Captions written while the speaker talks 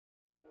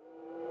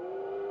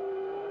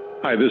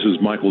Hi, this is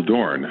Michael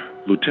Dorn,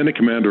 Lieutenant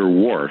Commander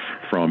Worf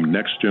from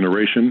Next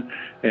Generation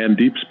and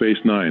Deep Space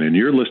Nine, and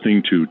you're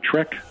listening to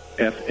Trek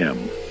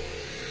FM.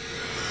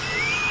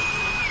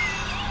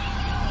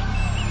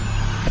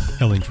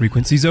 Hailing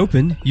frequencies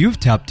open, you've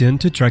tapped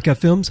into Trek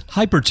FM's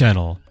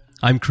Hyperchannel.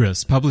 I'm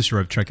Chris, publisher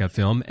of Trek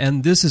FM,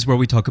 and this is where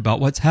we talk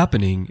about what's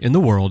happening in the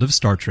world of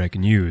Star Trek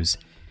news.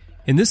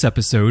 In this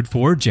episode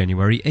for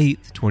January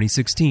 8th,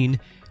 2016,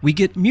 we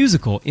get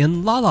musical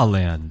in La La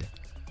Land.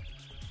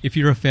 If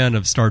you're a fan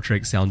of Star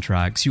Trek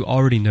soundtracks, you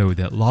already know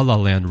that La La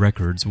Land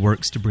Records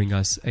works to bring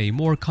us a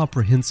more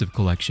comprehensive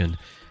collection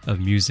of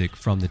music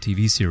from the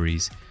TV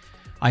series.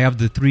 I have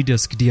the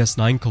 3-disc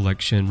DS9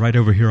 collection right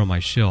over here on my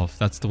shelf.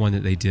 That's the one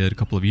that they did a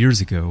couple of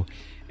years ago,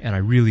 and I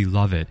really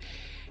love it.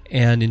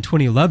 And in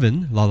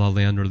 2011, La La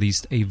Land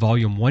released a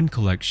Volume 1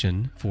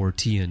 collection for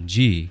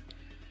TNG.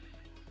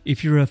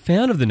 If you're a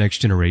fan of The Next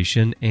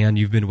Generation and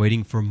you've been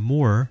waiting for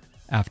more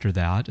after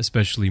that,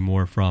 especially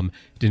more from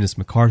Dennis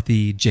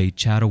McCarthy, Jay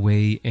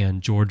Chataway,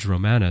 and George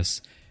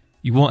Romanis,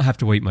 you won't have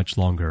to wait much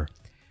longer.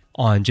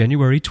 On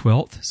January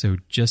 12th, so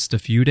just a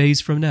few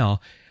days from now,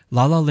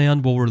 La La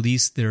Land will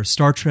release their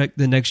Star Trek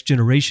The Next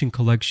Generation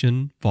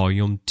Collection,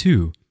 Volume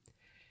 2.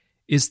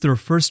 It's their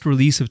first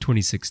release of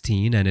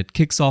 2016, and it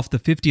kicks off the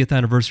 50th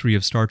anniversary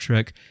of Star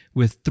Trek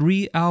with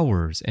 3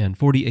 hours and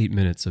 48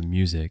 minutes of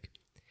music.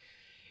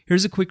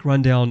 Here's a quick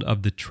rundown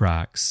of the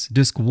tracks.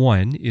 Disc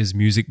 1 is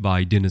music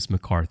by Dennis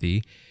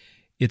McCarthy.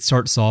 It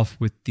starts off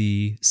with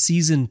the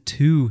Season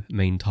 2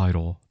 main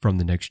title from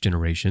The Next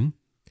Generation.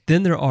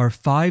 Then there are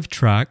 5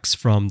 tracks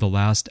from The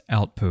Last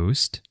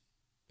Outpost,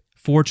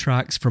 4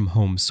 tracks from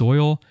Home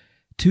Soil,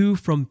 2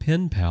 from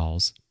Pen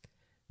Pals,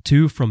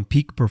 2 from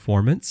Peak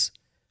Performance,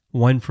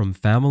 1 from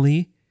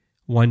Family,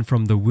 1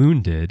 from The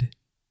Wounded,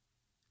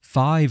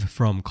 5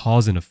 from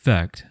Cause and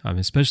Effect. I'm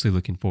especially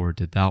looking forward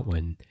to that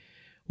one.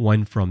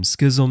 1 from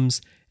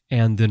Schisms,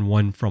 and then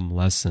 1 from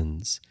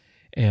Lessons.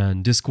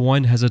 And Disc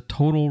 1 has a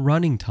total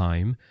running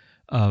time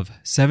of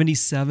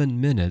 77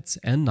 minutes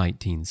and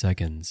 19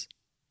 seconds.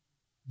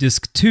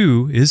 Disc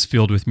 2 is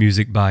filled with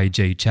music by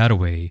Jay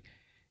Chataway.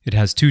 It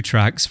has 2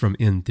 tracks from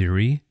In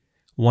Theory,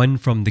 1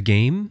 from The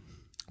Game,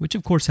 which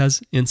of course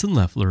has Ensign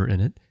Leffler in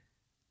it.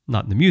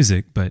 Not in the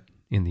music, but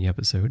in the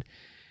episode,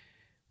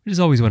 which is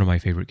always one of my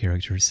favorite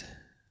characters.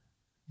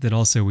 Then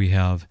also we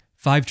have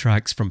 5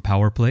 tracks from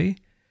Power Play,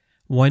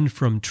 1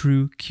 from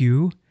True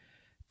Q,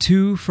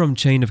 2 from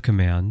Chain of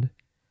Command,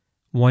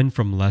 1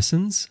 from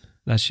Lessons,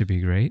 that should be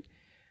great.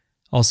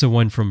 Also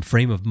 1 from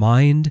Frame of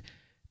Mind,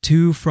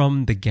 2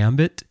 from The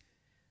Gambit,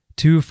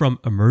 2 from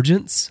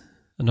Emergence,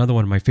 another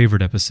one of my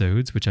favorite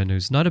episodes, which I know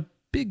is not a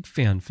big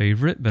fan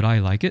favorite, but I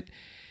like it.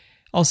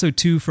 Also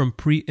 2 from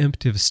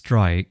Preemptive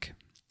Strike,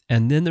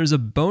 and then there's a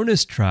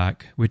bonus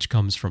track which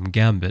comes from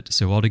Gambit.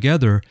 So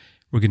altogether,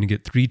 we're going to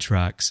get 3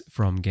 tracks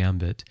from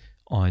Gambit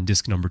on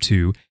disc number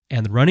 2,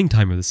 and the running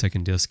time of the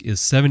second disc is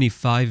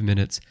 75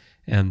 minutes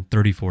and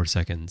 34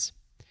 seconds.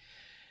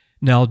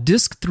 Now,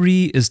 disc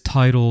 3 is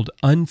titled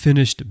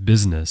Unfinished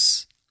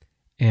Business,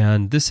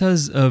 and this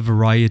has a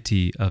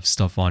variety of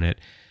stuff on it.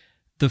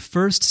 The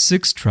first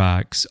 6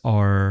 tracks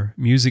are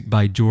music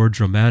by George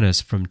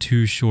Romanis from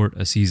Too Short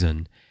a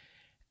Season,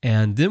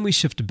 and then we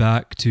shift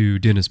back to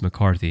Dennis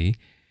McCarthy,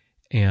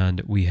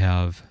 and we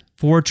have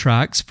 4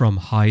 tracks from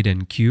Hide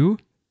and Q,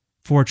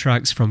 4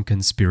 tracks from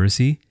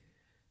Conspiracy,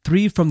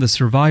 3 from The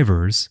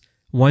Survivors,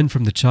 1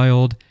 from The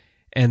Child,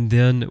 and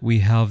then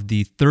we have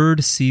the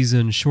 3rd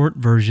season short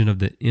version of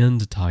the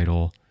end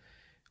title,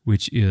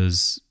 which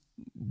is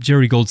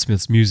Jerry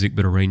Goldsmith's music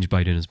but arranged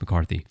by Dennis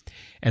McCarthy.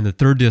 And the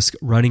 3rd disc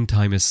running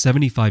time is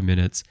 75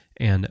 minutes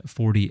and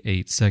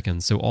 48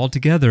 seconds. So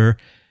altogether,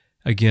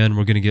 again,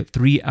 we're going to get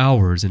 3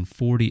 hours and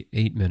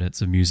 48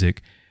 minutes of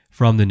music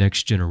from The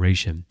Next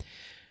Generation.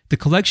 The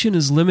collection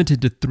is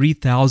limited to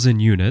 3,000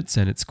 units,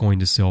 and it's going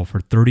to sell for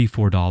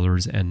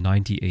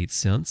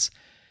 $34.98.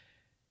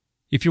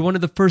 If you're one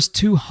of the first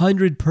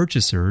 200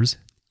 purchasers,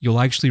 you'll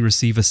actually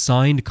receive a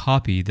signed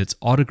copy that's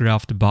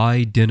autographed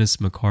by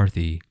Dennis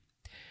McCarthy.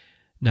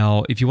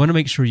 Now, if you want to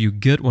make sure you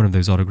get one of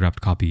those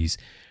autographed copies,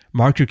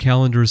 mark your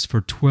calendars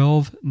for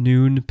 12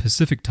 noon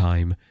Pacific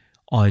time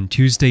on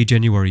Tuesday,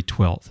 January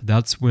 12th.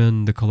 That's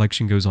when the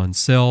collection goes on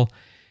sale.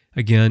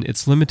 Again,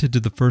 it's limited to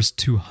the first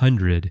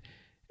 200,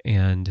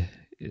 and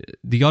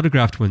the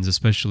autographed ones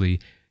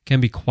especially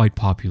can be quite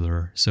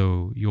popular,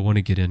 so you'll want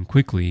to get in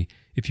quickly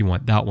if you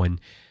want that one.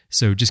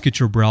 So just get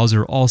your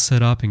browser all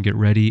set up and get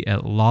ready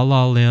at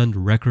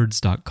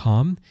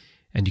lalalandrecords.com,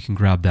 and you can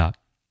grab that.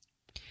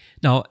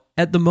 Now,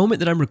 at the moment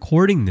that I'm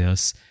recording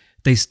this,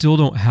 they still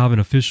don't have an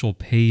official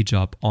page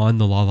up on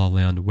the La La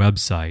Land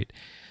website.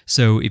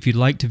 So if you'd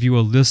like to view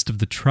a list of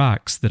the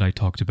tracks that I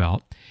talked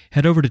about,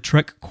 head over to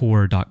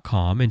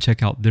trekcore.com and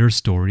check out their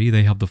story.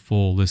 They have the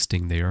full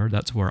listing there.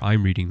 That's where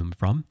I'm reading them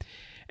from.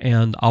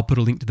 And I'll put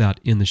a link to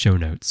that in the show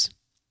notes.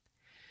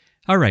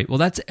 All right, well,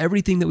 that's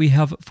everything that we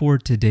have for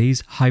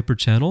today's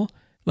Hyperchannel.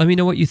 Let me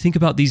know what you think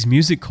about these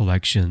music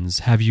collections.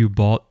 Have you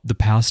bought the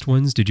past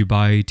ones? Did you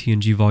buy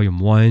TNG Volume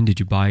 1? Did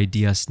you buy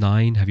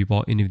DS9? Have you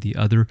bought any of the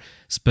other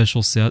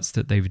special sets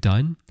that they've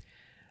done?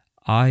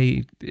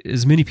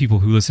 As many people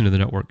who listen to the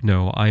network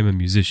know, I'm a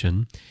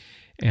musician,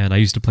 and I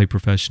used to play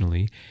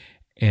professionally,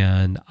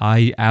 and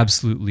I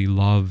absolutely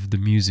love the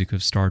music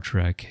of Star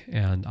Trek,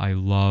 and I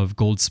love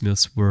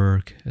Goldsmith's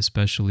work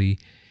especially,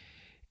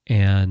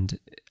 and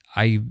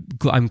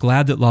I'm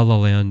glad that La La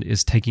Land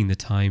is taking the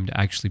time to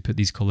actually put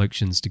these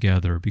collections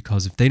together,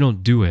 because if they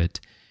don't do it,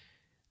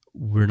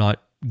 we're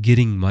not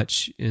getting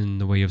much in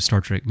the way of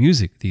Star Trek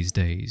music these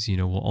days.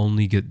 We'll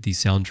only get the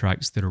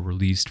soundtracks that are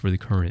released for the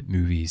current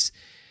movies.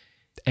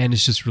 And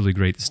it's just really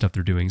great, the stuff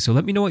they're doing. So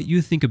let me know what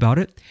you think about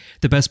it.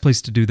 The best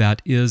place to do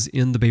that is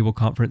in the Babel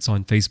Conference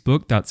on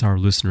Facebook. That's our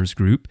listeners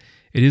group.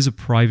 It is a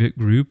private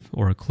group,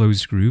 or a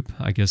closed group,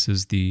 I guess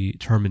is the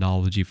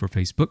terminology for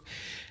Facebook.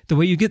 The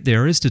way you get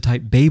there is to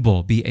type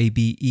Babel,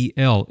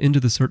 B-A-B-E-L, into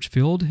the search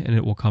field, and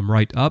it will come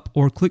right up,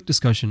 or click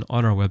discussion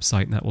on our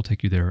website, and that will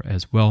take you there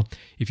as well.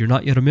 If you're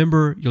not yet a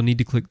member, you'll need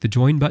to click the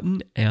join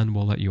button, and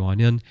we'll let you on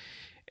in.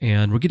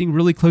 And we're getting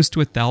really close to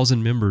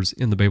 1,000 members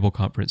in the Babel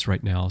Conference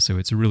right now, so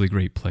it's a really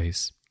great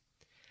place.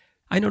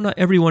 I know not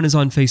everyone is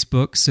on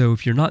Facebook, so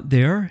if you're not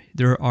there,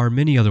 there are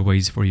many other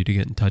ways for you to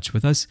get in touch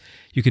with us.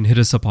 You can hit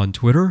us up on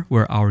Twitter,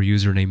 where our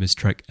username is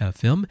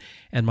TrekFM,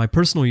 and my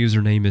personal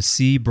username is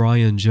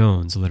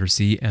CBrianJones, the letter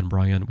C and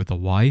Brian with a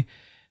Y.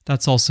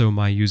 That's also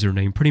my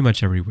username pretty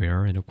much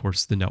everywhere, and of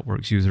course the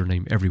network's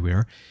username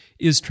everywhere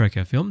is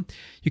TrekFM.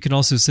 You can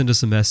also send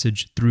us a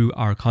message through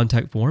our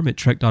contact form at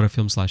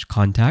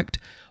trek.fm/contact,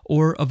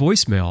 or a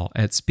voicemail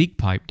at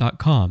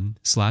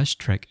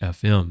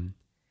speakpipe.com/TrekFM.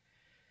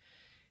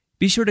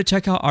 Be sure to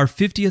check out our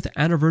 50th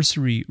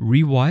anniversary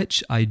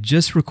rewatch. I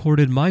just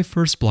recorded my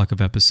first block of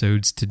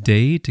episodes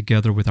today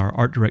together with our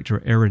art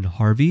director, Aaron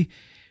Harvey.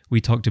 We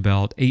talked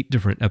about 8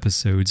 different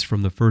episodes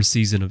from the first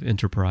season of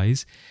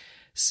Enterprise.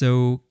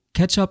 So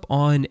catch up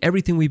on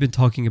everything we've been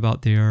talking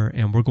about there,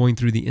 and we're going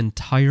through the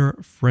entire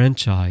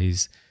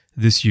franchise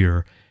this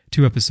year,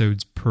 2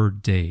 episodes per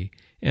day.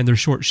 And they're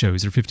short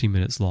shows, they're 15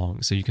 minutes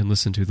long, so you can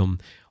listen to them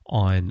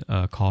on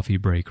a coffee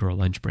break or a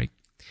lunch break.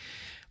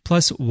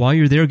 Plus, while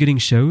you're there getting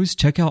shows,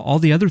 check out all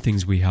the other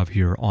things we have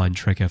here on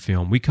Trek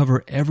FM. We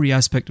cover every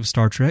aspect of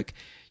Star Trek.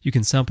 You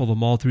can sample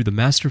them all through the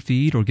master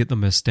feed or get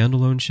them as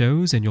standalone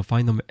shows, and you'll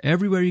find them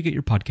everywhere you get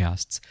your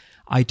podcasts.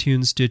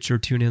 iTunes, Stitcher,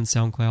 TuneIn,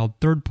 SoundCloud,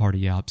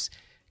 third-party apps.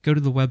 Go to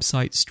the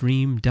website,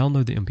 stream,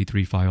 download the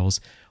MP3 files,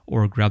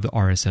 or grab the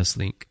RSS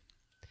link.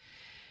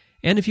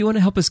 And if you want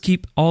to help us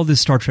keep all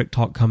this Star Trek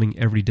talk coming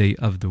every day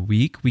of the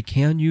week, we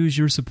can use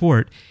your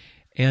support.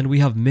 And we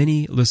have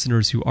many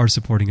listeners who are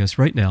supporting us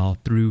right now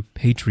through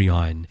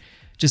Patreon.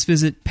 Just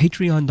visit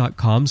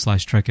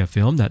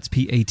patreon.com/TrekFM. That's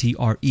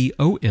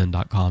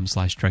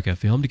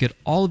patreon.com/TrekFM to get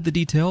all of the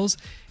details,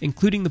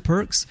 including the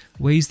perks,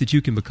 ways that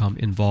you can become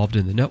involved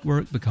in the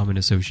network, become an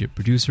associate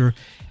producer,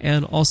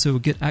 and also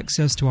get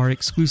access to our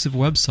exclusive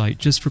website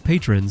just for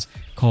patrons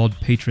called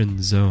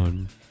Patron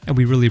Zone. And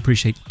we really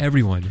appreciate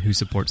everyone who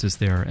supports us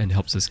there and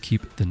helps us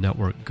keep the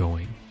network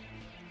going.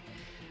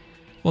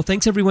 Well,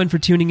 thanks everyone for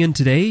tuning in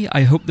today.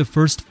 I hope the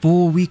first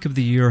full week of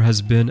the year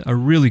has been a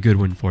really good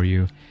one for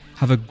you.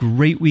 Have a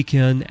great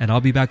weekend, and I'll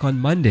be back on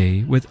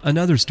Monday with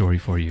another story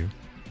for you.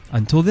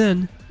 Until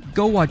then,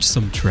 go watch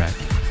some Trek.